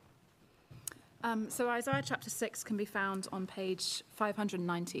So Isaiah chapter 6 can be found on page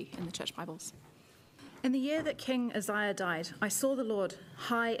 590 in the Church Bibles. In the year that King Uzziah died, I saw the Lord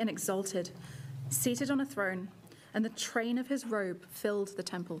high and exalted, seated on a throne, and the train of his robe filled the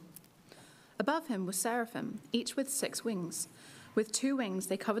temple. Above him were seraphim, each with 6 wings. With 2 wings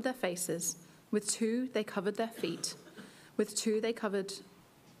they covered their faces, with 2 they covered their feet, with 2 they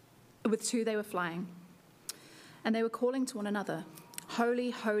were flying. And they were calling to one another, "Holy,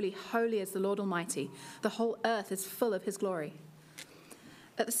 holy, holy is the Lord Almighty. The whole earth is full of his glory."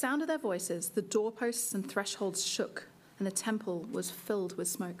 At the sound of their voices, the doorposts and thresholds shook, and the temple was filled with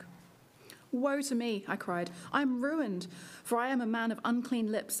smoke. "Woe to me," I cried. "I am ruined, for I am a man of unclean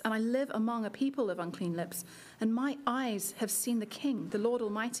lips, and I live among a people of unclean lips, and my eyes have seen the King, the Lord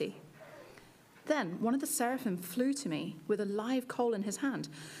Almighty." Then one of the seraphim flew to me with a live coal in his hand,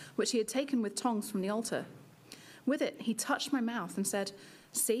 which he had taken with tongs from the altar. With it, he touched my mouth and said,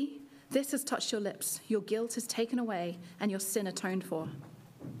 "See, this has touched your lips. Your guilt is taken away and your sin atoned for."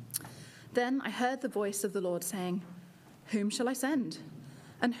 Then I heard the voice of the Lord saying, "Whom shall I send?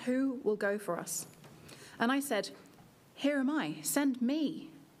 And who will go for us?" And I said, "Here am I, send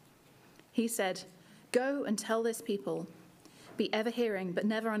me." He said, "Go and tell this people, be ever hearing but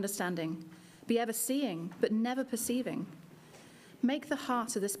never understanding, be ever seeing but never perceiving. Make the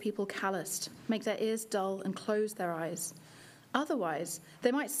heart of this people calloused, make their ears dull and close their eyes. Otherwise,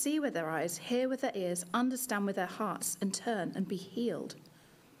 they might see with their eyes, hear with their ears, understand with their hearts, and turn and be healed."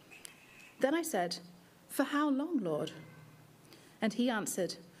 Then I said, "For how long, Lord?" And he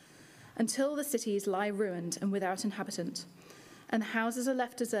answered, "Until the cities lie ruined and without inhabitant, and the houses are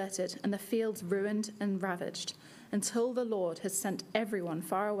left deserted, and the fields ruined and ravaged, until the Lord has sent everyone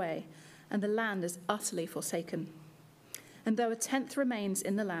far away, and the land is utterly forsaken. And though a tenth remains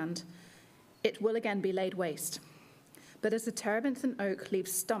in the land, it will again be laid waste. But as the terebinth and oak leave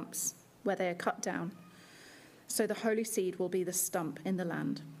stumps where they are cut down, so the holy seed will be the stump in the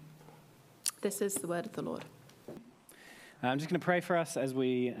land." This is the word of the Lord. I'm just going to pray for us as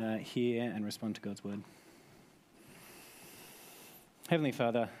we hear and respond to God's word. Heavenly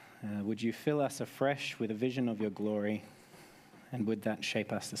Father, would you fill us afresh with a vision of your glory, and would that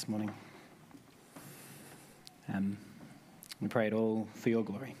shape us this morning? We pray it all for your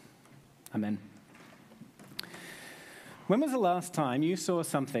glory. Amen. When was the last time you saw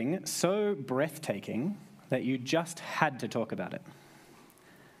something so breathtaking that you just had to talk about it?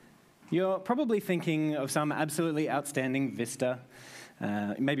 You're probably thinking of some absolutely outstanding vista.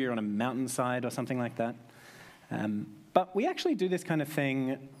 Maybe you're on a mountainside or something like that. But we actually do this kind of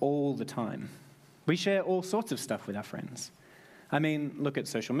thing all the time. We share all sorts of stuff with our friends. I mean, look at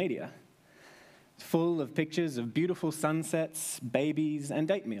social media. It's full of pictures of beautiful sunsets, babies, and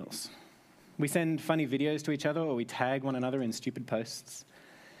date meals. We send funny videos to each other, or we tag one another in stupid posts.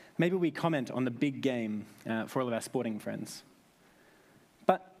 Maybe we comment on the big game for all of our sporting friends.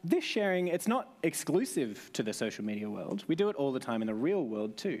 But this sharing, it's not exclusive to the social media world. We do it all the time in the real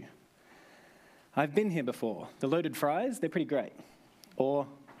world too. I've been here before. The loaded fries, they're pretty great. Or,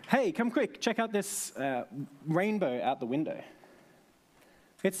 "Hey, come quick, check out this rainbow out the window."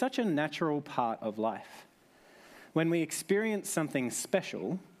 It's such a natural part of life. When we experience something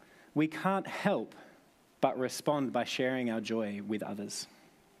special, we can't help but respond by sharing our joy with others.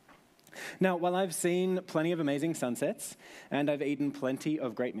 Now, while I've seen plenty of amazing sunsets and I've eaten plenty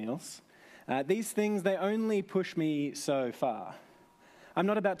of great meals, these things, they only push me so far. I'm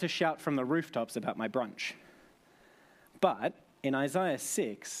not about to shout from the rooftops about my brunch. But in Isaiah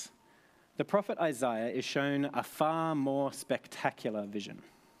 6, the prophet Isaiah is shown a far more spectacular vision.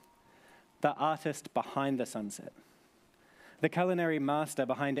 The artist behind the sunset. The culinary master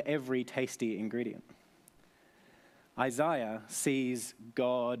behind every tasty ingredient. Isaiah sees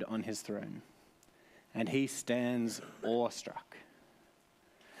God on his throne, and he stands awestruck.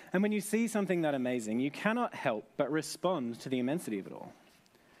 And when you see something that amazing, you cannot help but respond to the immensity of it all.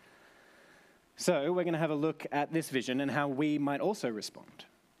 So we're going to have a look at this vision and how we might also respond.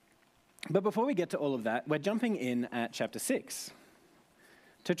 But before we get to all of that, we're jumping in at chapter 6.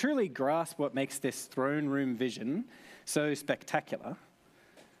 To truly grasp what makes this throne room vision so spectacular,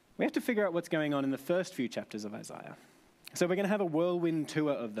 we have to figure out what's going on in the first few chapters of Isaiah. So we're going to have a whirlwind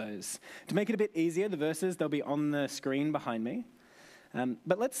tour of those. To make it a bit easier, the verses, they'll be on the screen behind me.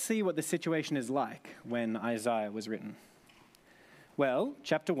 But let's see what the situation is like when Isaiah was written. Well,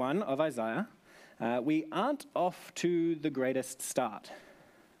 chapter 1 of Isaiah, we aren't off to the greatest start.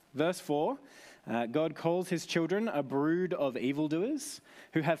 Verse 4, God calls his children a brood of evildoers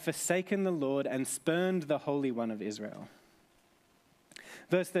who have forsaken the Lord and spurned the Holy One of Israel.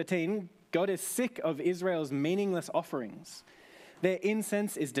 Verse 13, God is sick of Israel's meaningless offerings. Their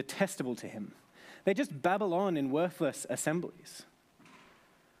incense is detestable to him. They just babble on in worthless assemblies.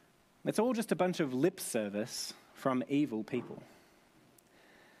 It's all just a bunch of lip service from evil people.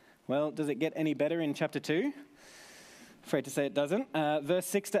 Well, does it get any better in chapter 2? Afraid to say it doesn't. Verse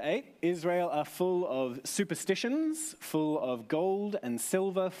 6 to 8, Israel are full of superstitions, full of gold and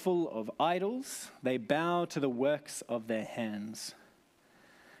silver, full of idols. They bow to the works of their hands.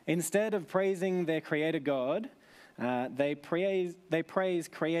 Instead of praising their creator God, they praise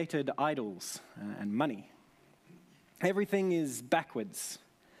created idols and money. Everything is backwards.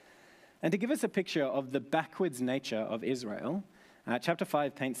 And to give us a picture of the backwards nature of Israel, chapter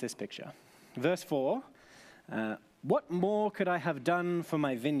 5 paints this picture. Verse 4, what more could I have done for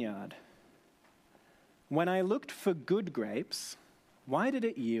my vineyard? When I looked for good grapes, why did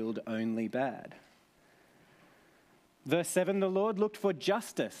it yield only bad? Verse 7, the Lord looked for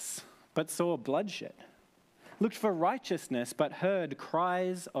justice, but saw bloodshed. Looked for righteousness, but heard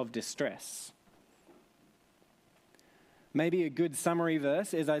cries of distress. Maybe a good summary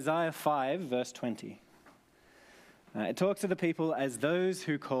verse is Isaiah 5, verse 20. It talks to the people as those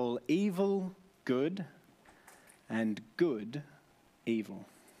who call evil good and good evil.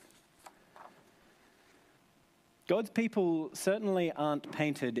 God's people certainly aren't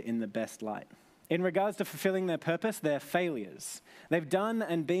painted in the best light. In regards to fulfilling their purpose, they're failures. They've done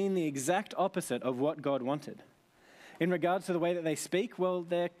and been the exact opposite of what God wanted. In regards to the way that they speak, well,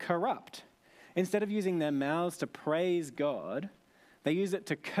 they're corrupt. Instead of using their mouths to praise God, they use it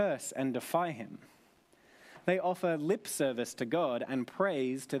to curse and defy him. They offer lip service to God and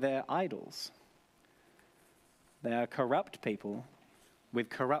praise to their idols. They are corrupt people with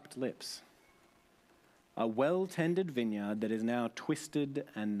corrupt lips. A well-tended vineyard that is now twisted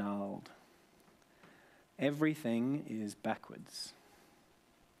and gnarled. Everything is backwards.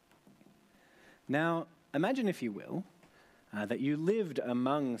 Now, imagine, if you will, that you lived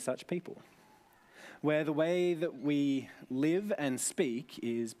among such people, where the way that we live and speak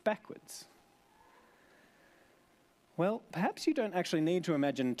is backwards. Well, perhaps you don't actually need to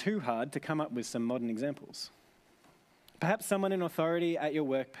imagine too hard to come up with some modern examples. Perhaps someone in authority at your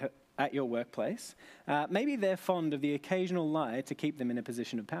workplace, maybe they're fond of the occasional lie to keep them in a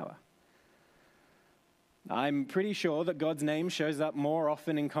position of power. I'm pretty sure that God's name shows up more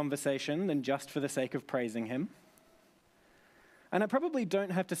often in conversation than just for the sake of praising him. And I probably don't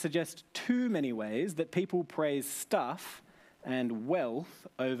have to suggest too many ways that people praise stuff and wealth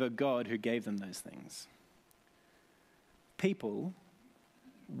over God who gave them those things. People,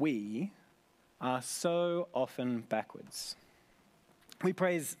 we, are so often backwards. We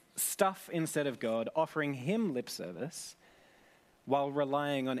praise stuff instead of God, offering him lip service while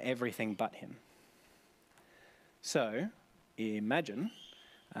relying on everything but him. So, imagine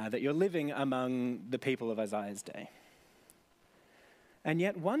that you're living among the people of Isaiah's day. And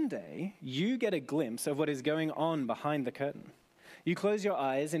yet one day, you get a glimpse of what is going on behind the curtain. You close your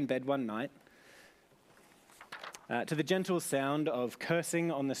eyes in bed one night to the gentle sound of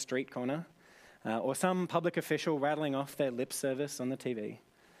cursing on the street corner, or some public official rattling off their lip service on the TV.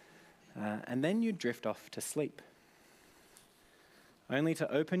 And then you drift off to sleep, only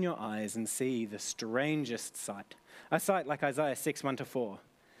to open your eyes and see the strangest sight, a sight like Isaiah 6, 1-4.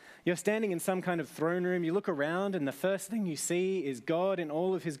 You're standing in some kind of throne room, you look around, and the first thing you see is God in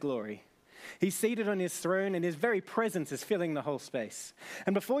all of his glory. He's seated on his throne, and his very presence is filling the whole space.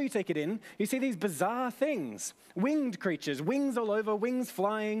 And before you take it in, you see these bizarre things. Winged creatures, wings all over, wings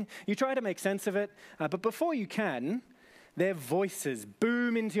flying. You try to make sense of it, but before you can, their voices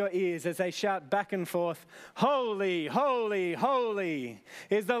boom into your ears as they shout back and forth, "Holy, holy, holy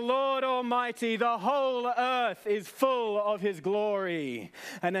is the Lord Almighty. The whole earth is full of his glory."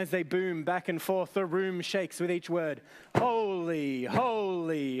 And as they boom back and forth, the room shakes with each word, "Holy,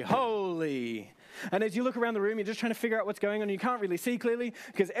 holy, holy." And as you look around the room, you're just trying to figure out what's going on. You can't really see clearly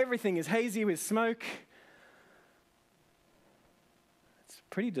because everything is hazy with smoke. It's a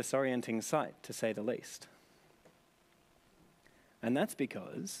pretty disorienting sight, to say the least. And that's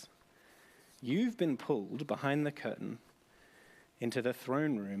because you've been pulled behind the curtain into the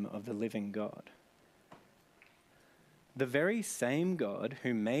throne room of the living God. The very same God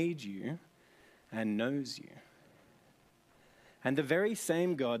who made you and knows you. And the very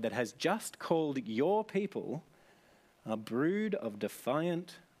same God that has just called your people a brood of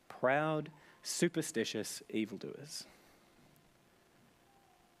defiant, proud, superstitious evildoers.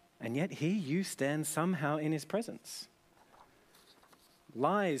 And yet here you stand somehow in his presence.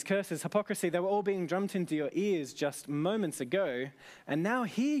 Lies, curses, hypocrisy, they were all being drummed into your ears just moments ago. And now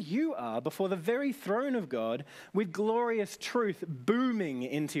here you are before the very throne of God with glorious truth booming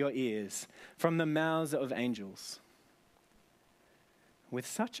into your ears from the mouths of angels. with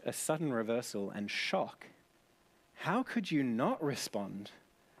such a sudden reversal and shock, how could you not respond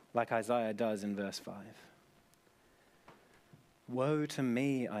like Isaiah does in verse 5? Woe to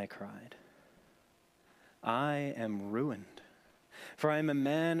me, I cried. I am ruined, for I am a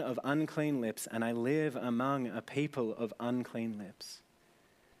man of unclean lips, and I live among a people of unclean lips.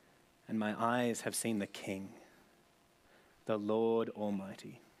 And my eyes have seen the King, the Lord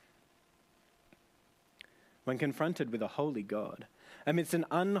Almighty. When confronted with a holy God, amidst an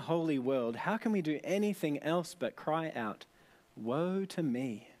unholy world, how can we do anything else but cry out, woe to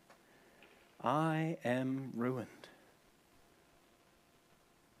me, I am ruined.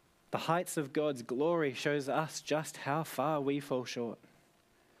 The heights of God's glory shows us just how far we fall short.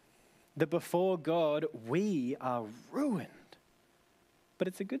 That before God, we are ruined. But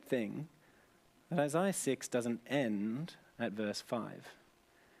it's a good thing that Isaiah 6 doesn't end at verse 5.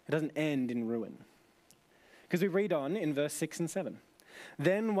 It doesn't end in ruin. Because we read on in verse 6 and 7.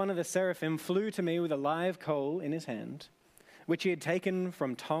 Then one of the seraphim flew to me with a live coal in his hand, which he had taken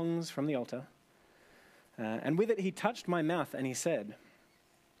from tongs from the altar. And with it he touched my mouth, and he said,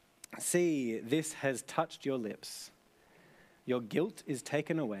 see, this has touched your lips. Your guilt is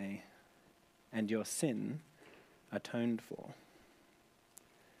taken away, and your sin atoned for.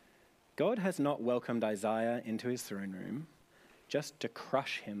 God has not welcomed Isaiah into his throne room just to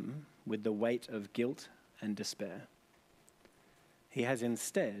crush him with the weight of guilt and despair. He has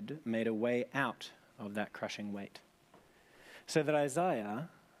instead made a way out of that crushing weight, so that Isaiah,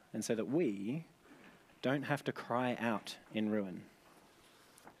 and so that we, don't have to cry out in ruin.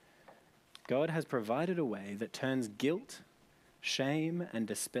 God has provided a way that turns guilt, shame, and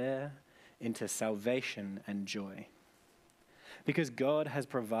despair into salvation and joy. Because God has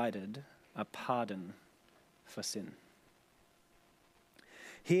provided a pardon for sin.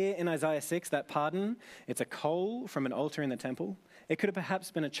 Here in Isaiah 6, that pardon, it's a coal from an altar in the temple. It could have perhaps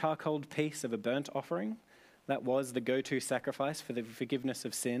been a charcoaled piece of a burnt offering. That was the go-to sacrifice for the forgiveness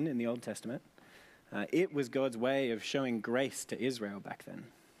of sin in the Old Testament. It was God's way of showing grace to Israel back then.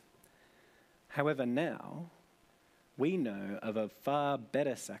 However, now, we know of a far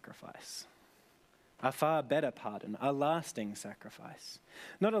better sacrifice, a far better pardon, a lasting sacrifice.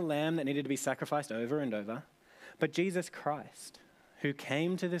 Not a lamb that needed to be sacrificed over and over, but Jesus Christ, who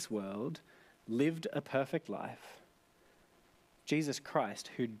came to this world, lived a perfect life. Jesus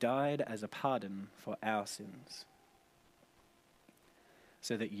Christ, who died as a pardon for our sins.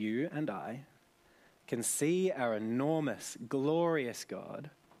 So that you and I can see our enormous, glorious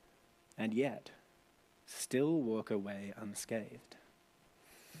God, and yet still walk away unscathed.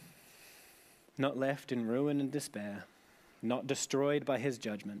 Not left in ruin and despair, not destroyed by his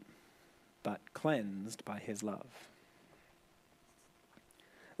judgment, but cleansed by his love.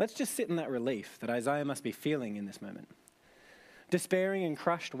 Let's just sit in that relief that Isaiah must be feeling in this moment. Despairing and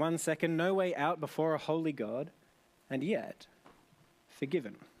crushed 1 second, no way out before a holy God, and yet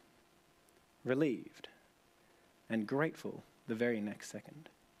forgiven, relieved, and grateful the very next second.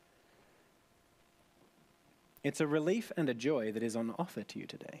 It's a relief and a joy that is on offer to you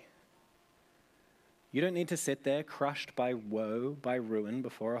today. You don't need to sit there crushed by woe, by ruin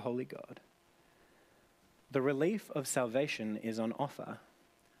before a holy God. The relief of salvation is on offer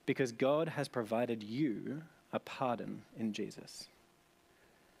because God has provided you a pardon in Jesus.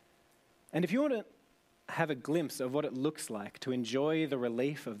 And if you want to have a glimpse of what it looks like to enjoy the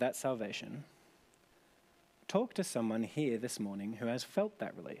relief of that salvation, talk to someone here this morning who has felt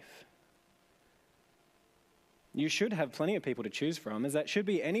that relief. You should have plenty of people to choose from, as that should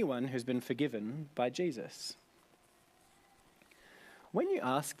be anyone who's been forgiven by Jesus. When you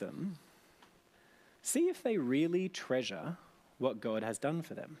ask them, see if they really treasure what God has done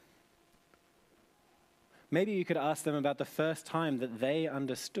for them. Maybe you could ask them about the first time that they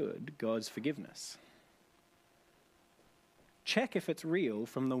understood God's forgiveness. Check if it's real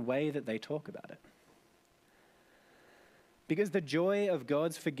from the way that they talk about it. Because the joy of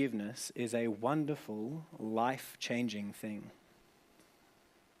God's forgiveness is a wonderful, life-changing thing.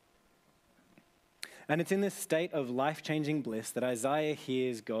 And it's in this state of life-changing bliss that Isaiah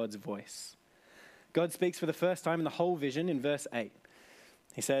hears God's voice. God speaks for the first time in the whole vision in verse 8.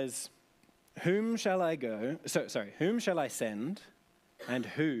 He says, whom shall I send, and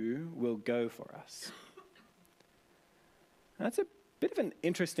who will go for us? That's a bit of an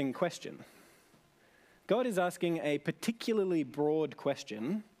interesting question. God is asking a particularly broad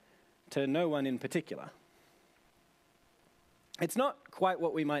question to no one in particular. It's not quite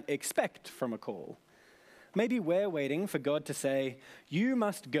what we might expect from a call. Maybe we're waiting for God to say, you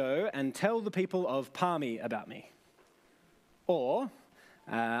must go and tell the people of Palmy about me. Or,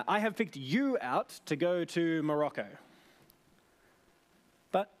 I have picked you out to go to Morocco.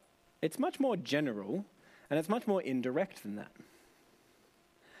 it's much more general and it's much more indirect than that.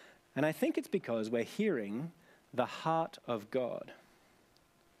 And I think it's because we're hearing the heart of God.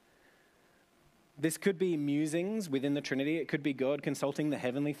 This could be musings within the Trinity. It could be God consulting the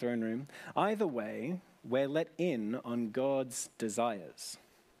heavenly throne room. Either way, we're let in on God's desires.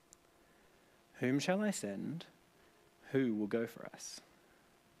 Whom shall I send? Who will go for us?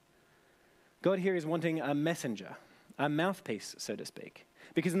 God here is wanting a messenger, a mouthpiece, so to speak.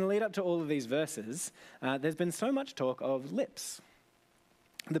 Because in the lead up to all of these verses, there's been so much talk of lips.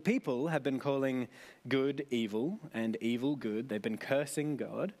 The people have been calling good evil and evil good. They've been cursing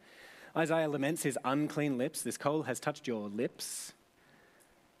God. Isaiah laments his unclean lips. This coal has touched your lips.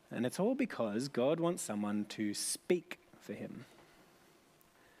 And it's all because God wants someone to speak for him,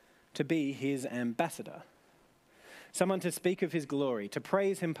 to be his ambassador, someone to speak of his glory, to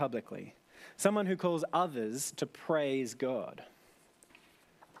praise him publicly, someone who calls others to praise God.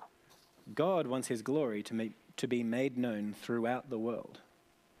 God wants his glory to be made known throughout the world.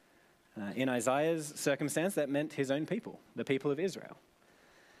 In Isaiah's circumstance, that meant his own people, the people of Israel.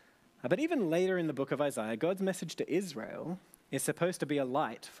 But even later in the book of Isaiah, God's message to Israel is supposed to be a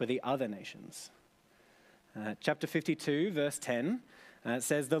light for the other nations. Chapter 52, verse 10,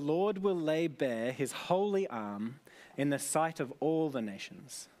 says, "The Lord will lay bare his holy arm in the sight of all the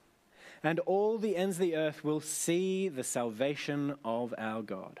nations, and all the ends of the earth will see the salvation of our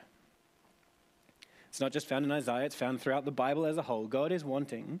God." It's not just found in Isaiah, it's found throughout the Bible as a whole. God is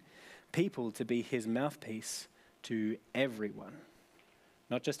wanting people to be his mouthpiece to everyone,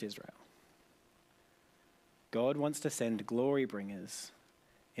 not just Israel. God wants to send glory bringers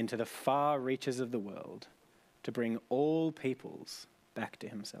into the far reaches of the world to bring all peoples back to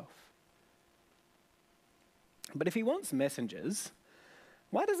himself. But if he wants messengers,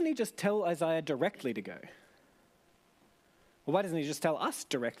 why doesn't he just tell Isaiah directly to go? Or why doesn't he just tell us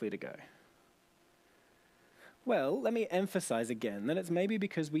directly to go? Well, let me emphasize again that it's maybe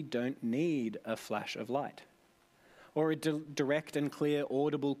because we don't need a flash of light or a direct and clear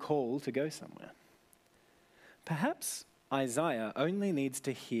audible call to go somewhere. Perhaps Isaiah only needs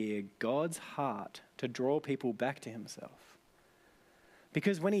to hear God's heart to draw people back to himself.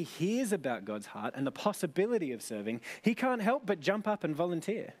 Because when he hears about God's heart and the possibility of serving, he can't help but jump up and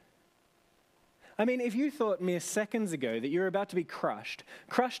volunteer. I mean, if you thought mere seconds ago that you were about to be crushed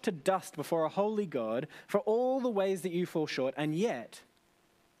to dust before a holy God for all the ways that you fall short, and yet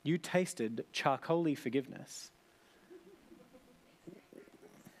you tasted charcoaly forgiveness.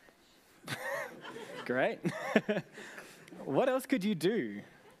 Great. What else could you do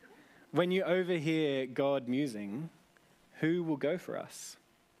when you overhear God musing, "Who will go for us?"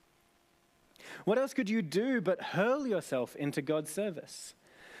 What else could you do but hurl yourself into God's service?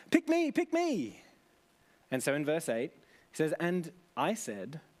 Pick me, pick me. And so in verse 8, he says, "And I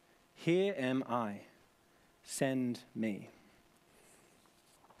said, here am I, send me."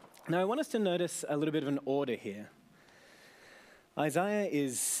 Now I want us to notice a little bit of an order here. Isaiah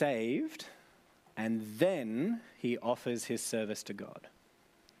is saved, and then he offers his service to God.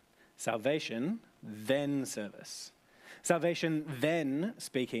 Salvation, then service. Salvation, then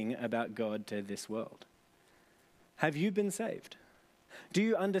speaking about God to this world. Have you been saved? Do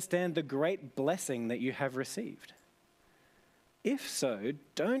you understand the great blessing that you have received? If so,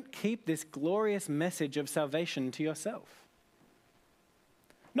 don't keep this glorious message of salvation to yourself.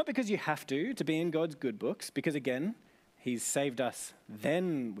 Not because you have to be in God's good books, because again, he's saved us,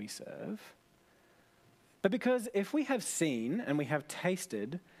 then we serve. But because if we have seen and we have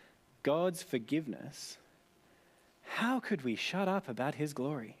tasted God's forgiveness, how could we shut up about his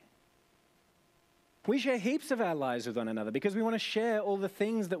glory? We share heaps of our lives with one another because we want to share all the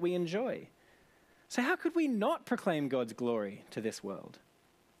things that we enjoy. So how could we not proclaim God's glory to this world?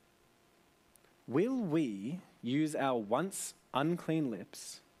 Will we use our once unclean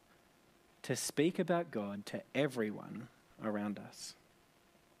lips to speak about God to everyone around us?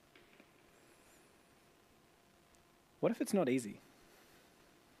 What if it's not easy?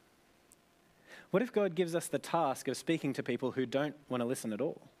 What if God gives us the task of speaking to people who don't want to listen at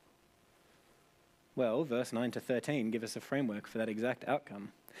all? Well, verse 9 to 13 give us a framework for that exact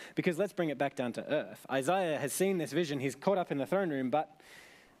outcome. Because let's bring it back down to earth. Isaiah has seen this vision. He's caught up in the throne room, but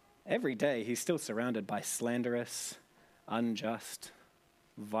every day he's still surrounded by slanderous, unjust,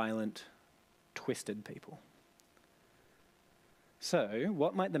 violent, twisted people. So,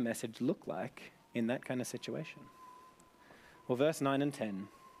 what might the message look like in that kind of situation? Well, verse 9 and 10.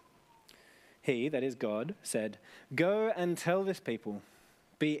 He, that is God, said, "Go and tell this people,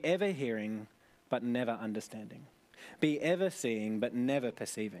 be ever hearing, but never understanding. Be ever seeing, but never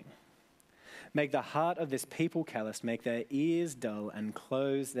perceiving. Make the heart of this people calloused, make their ears dull, and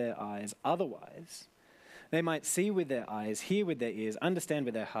close their eyes. Otherwise, they might see with their eyes, hear with their ears, understand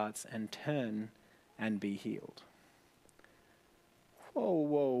with their hearts, and turn and be healed. Whoa,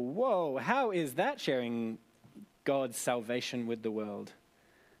 whoa, whoa. How is that sharing God's salvation with the world?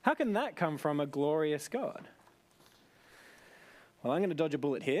 How can that come from a glorious God? Well, I'm going to dodge a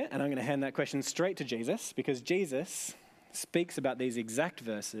bullet here, and I'm going to hand that question straight to Jesus, because Jesus speaks about these exact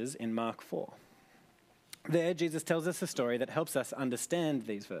verses in Mark 4. There, Jesus tells us a story that helps us understand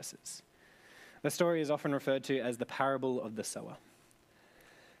these verses. The story is often referred to as the parable of the sower.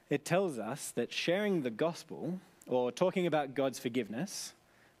 It tells us that sharing the gospel, or talking about God's forgiveness,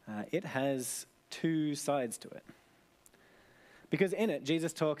 it has two sides to it. Because in it,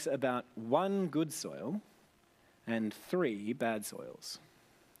 Jesus talks about one good soil and three bad soils.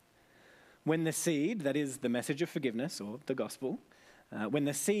 When the seed, that is the message of forgiveness, or the gospel, when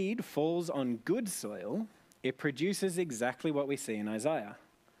the seed falls on good soil, it produces exactly what we see in Isaiah: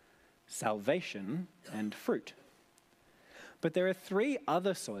 salvation and fruit. But there are three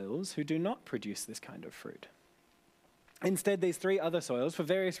other soils who do not produce this kind of fruit. Instead, these three other soils, for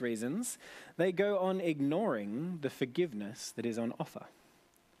various reasons, they go on ignoring the forgiveness that is on offer.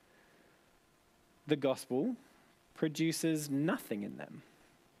 The gospel produces nothing in them.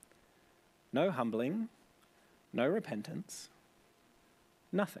 No humbling, no repentance,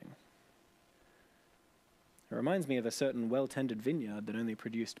 nothing. It reminds me of a certain well-tended vineyard that only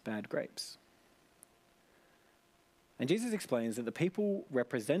produced bad grapes. And Jesus explains that the people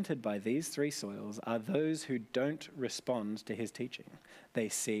represented by these three soils are those who don't respond to his teaching. They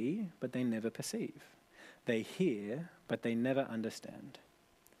see, but they never perceive. They hear, but they never understand.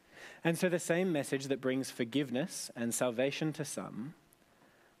 And so the same message that brings forgiveness and salvation to some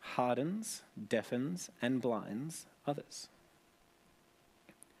hardens, deafens, and blinds others.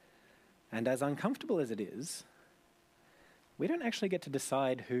 And as uncomfortable as it is, we don't actually get to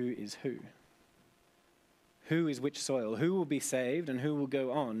decide who is who. Who is which soil? Who will be saved and who will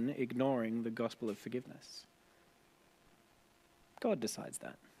go on ignoring the gospel of forgiveness? God decides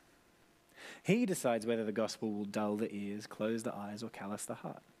that. He decides whether the gospel will dull the ears, close the eyes, or callous the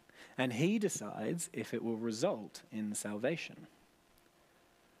heart. And he decides if it will result in salvation.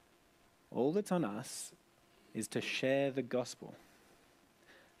 All that's on us is to share the gospel.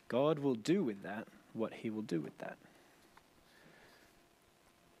 God will do with that what he will do with that.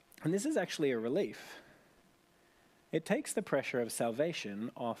 And this is actually a relief. It takes the pressure of salvation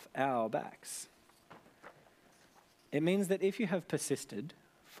off our backs. It means that if you have persisted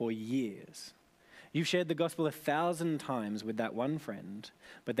for years, you've shared the gospel 1,000 times with that one friend,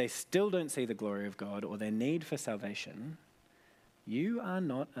 but they still don't see the glory of God or their need for salvation, you are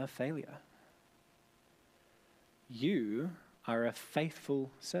not a failure. You are a faithful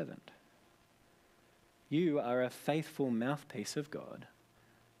servant. You are a faithful mouthpiece of God,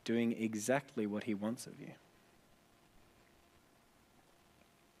 doing exactly what he wants of you.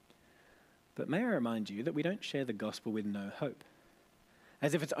 But may I remind you that we don't share the gospel with no hope,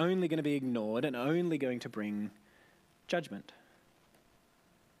 as if it's only going to be ignored and only going to bring judgment.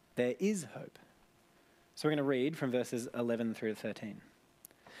 There is hope. So we're going to read from verses 11 through 13.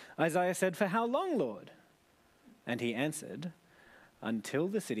 Isaiah said, "For how long, Lord?" And he answered, "Until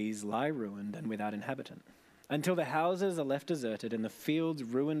the cities lie ruined and without inhabitant, until the houses are left deserted and the fields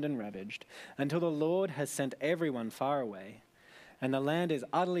ruined and ravaged, until the Lord has sent everyone far away, and the land is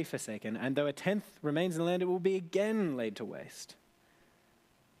utterly forsaken, and though a tenth remains in the land, it will be again laid to waste.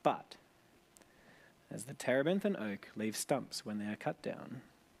 But as the terebinth and oak leave stumps when they are cut down,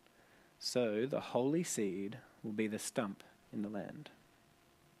 so the holy seed will be the stump in the land."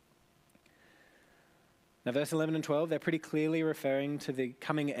 Now, verse 11 and 12, they're pretty clearly referring to the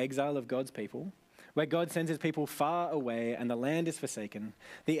coming exile of God's people, where God sends his people far away and the land is forsaken.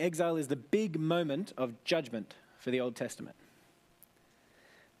 The exile is the big moment of judgment for the Old Testament.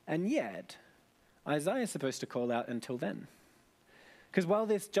 And yet, Isaiah is supposed to call out until then. Because while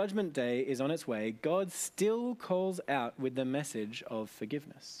this judgment day is on its way, God still calls out with the message of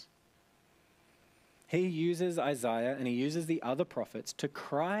forgiveness. He uses Isaiah and he uses the other prophets to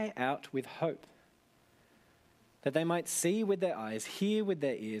cry out with hope, that they might see with their eyes, hear with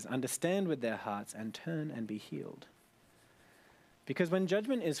their ears, understand with their hearts, and turn and be healed. Because when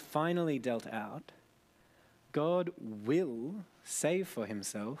judgment is finally dealt out, God will save for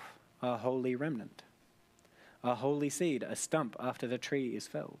himself a holy remnant, a holy seed, a stump after the tree is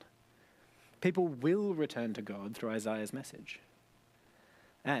felled. People will return to God through Isaiah's message.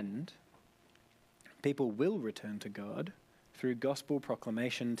 And people will return to God through gospel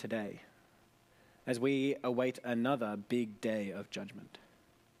proclamation today, as we await another big day of judgment.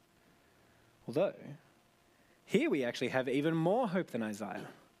 Although, here we actually have even more hope than Isaiah.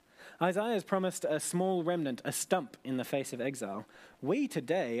 Isaiah is promised a small remnant, a stump in the face of exile. We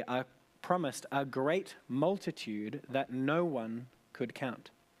today are promised a great multitude that no one could count.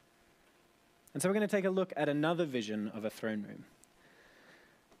 And so we're going to take a look at another vision of a throne room.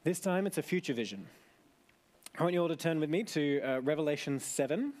 This time it's a future vision. I want you all to turn with me to Revelation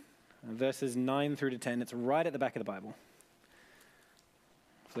 7, verses 9 through to 10. It's right at the back of the Bible.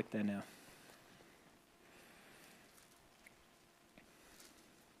 Flick there now.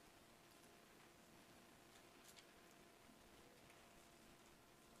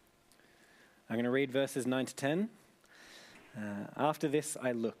 I'm going to read verses 9 to 10. After this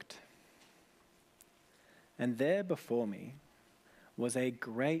I looked, and there before me was a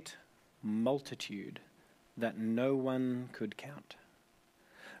great multitude that no one could count.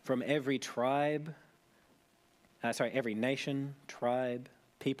 From every every nation, tribe,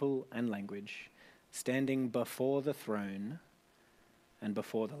 people, and language, standing before the throne and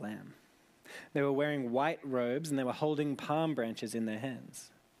before the Lamb. They were wearing white robes and they were holding palm branches in their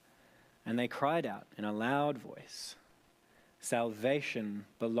hands. And they cried out in a loud voice, "Salvation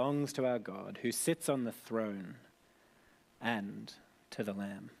belongs to our God who sits on the throne and to the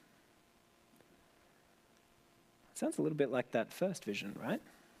Lamb." It sounds a little bit like that first vision, right?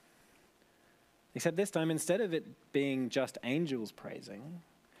 Except this time, instead of it being just angels praising,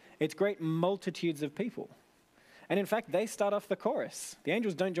 it's great multitudes of people. And in fact, they start off the chorus. The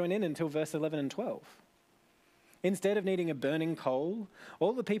angels don't join in until verse 11 and 12. Instead of needing a burning coal,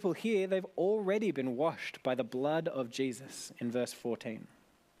 all the people here, they've already been washed by the blood of Jesus in verse 14.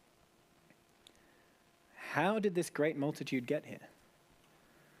 How did this great multitude get here?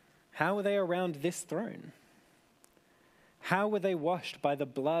 How were they around this throne? How were they washed by the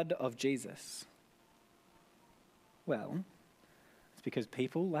blood of Jesus? Well, it's because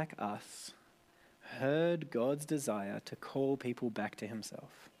people like us heard God's desire to call people back to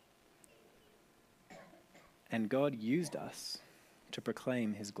himself. And God used us to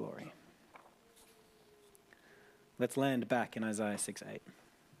proclaim his glory. Let's land back in Isaiah 6:8.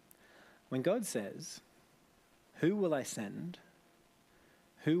 When God says, "Who will I send?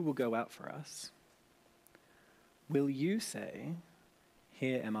 Who will go out for us?" Will you say,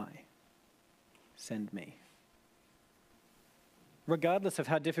 "Here am I, send me"? Regardless of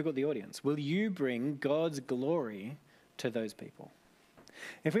how difficult the audience, will you bring God's glory to those people?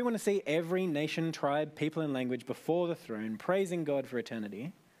 If we want to see every nation, tribe, people, and language before the throne praising God for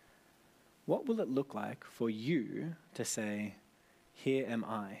eternity, what will it look like for you to say, "Here am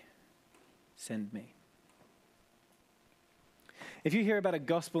I, send me"? If you hear about a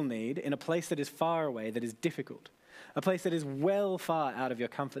gospel need in a place that is far away, that is difficult, a place that is well far out of your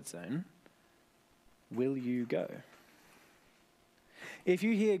comfort zone, will you go? If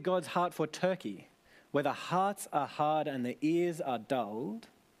you hear God's heart for Turkey, where the hearts are hard and the ears are dulled,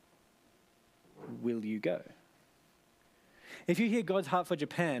 will you go? If you hear God's heart for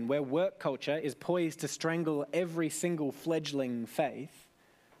Japan, where work culture is poised to strangle every single fledgling faith,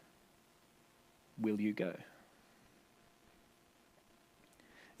 will you go?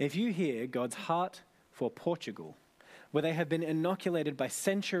 If you hear God's heart for Portugal, where they have been inoculated by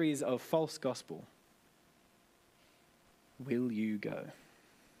centuries of false gospel, will you go?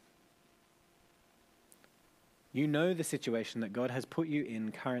 You know the situation that God has put you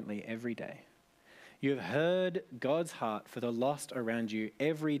in currently every day. You have heard God's heart for the lost around you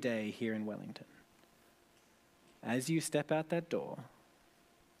every day here in Wellington. As you step out that door,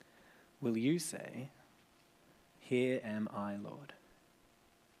 will you say, "Here am I, Lord.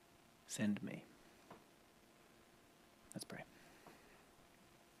 Send me"? Let's pray.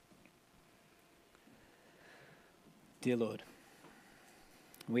 Dear Lord,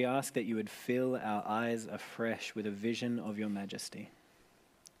 we ask that you would fill our eyes afresh with a vision of your majesty.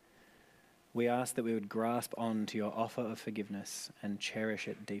 We ask that we would grasp on to your offer of forgiveness and cherish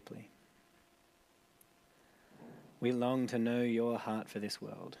it deeply. We long to know your heart for this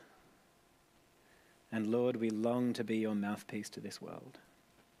world. And Lord, we long to be your mouthpiece to this world.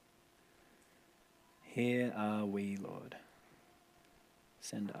 Here are we, Lord.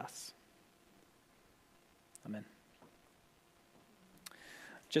 Send us. Amen.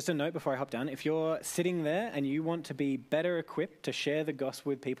 Just a note before I hop down, if you're sitting there and you want to be better equipped to share the gospel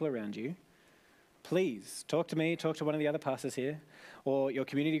with people around you, please talk to me, talk to one of the other pastors here, or your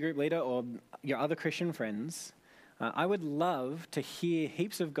community group leader, or your other Christian friends. I would love to hear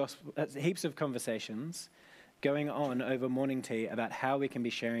heaps of conversations going on over morning tea about how we can be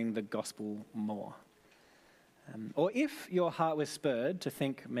sharing the gospel more. Or if your heart was spurred to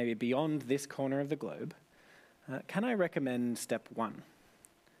think maybe beyond this corner of the globe, can I recommend step 1?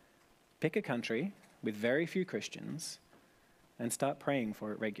 Pick a country with very few Christians and start praying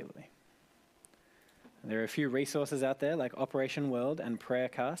for it regularly. There are a few resources out there like Operation World and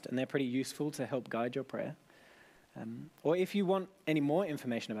Prayercast, and they're pretty useful to help guide your prayer. Or if you want any more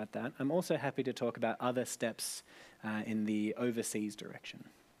information about that, I'm also happy to talk about other steps in the overseas direction.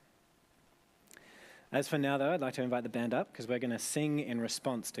 As for now, though, I'd like to invite the band up because we're going to sing in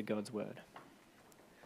response to God's word.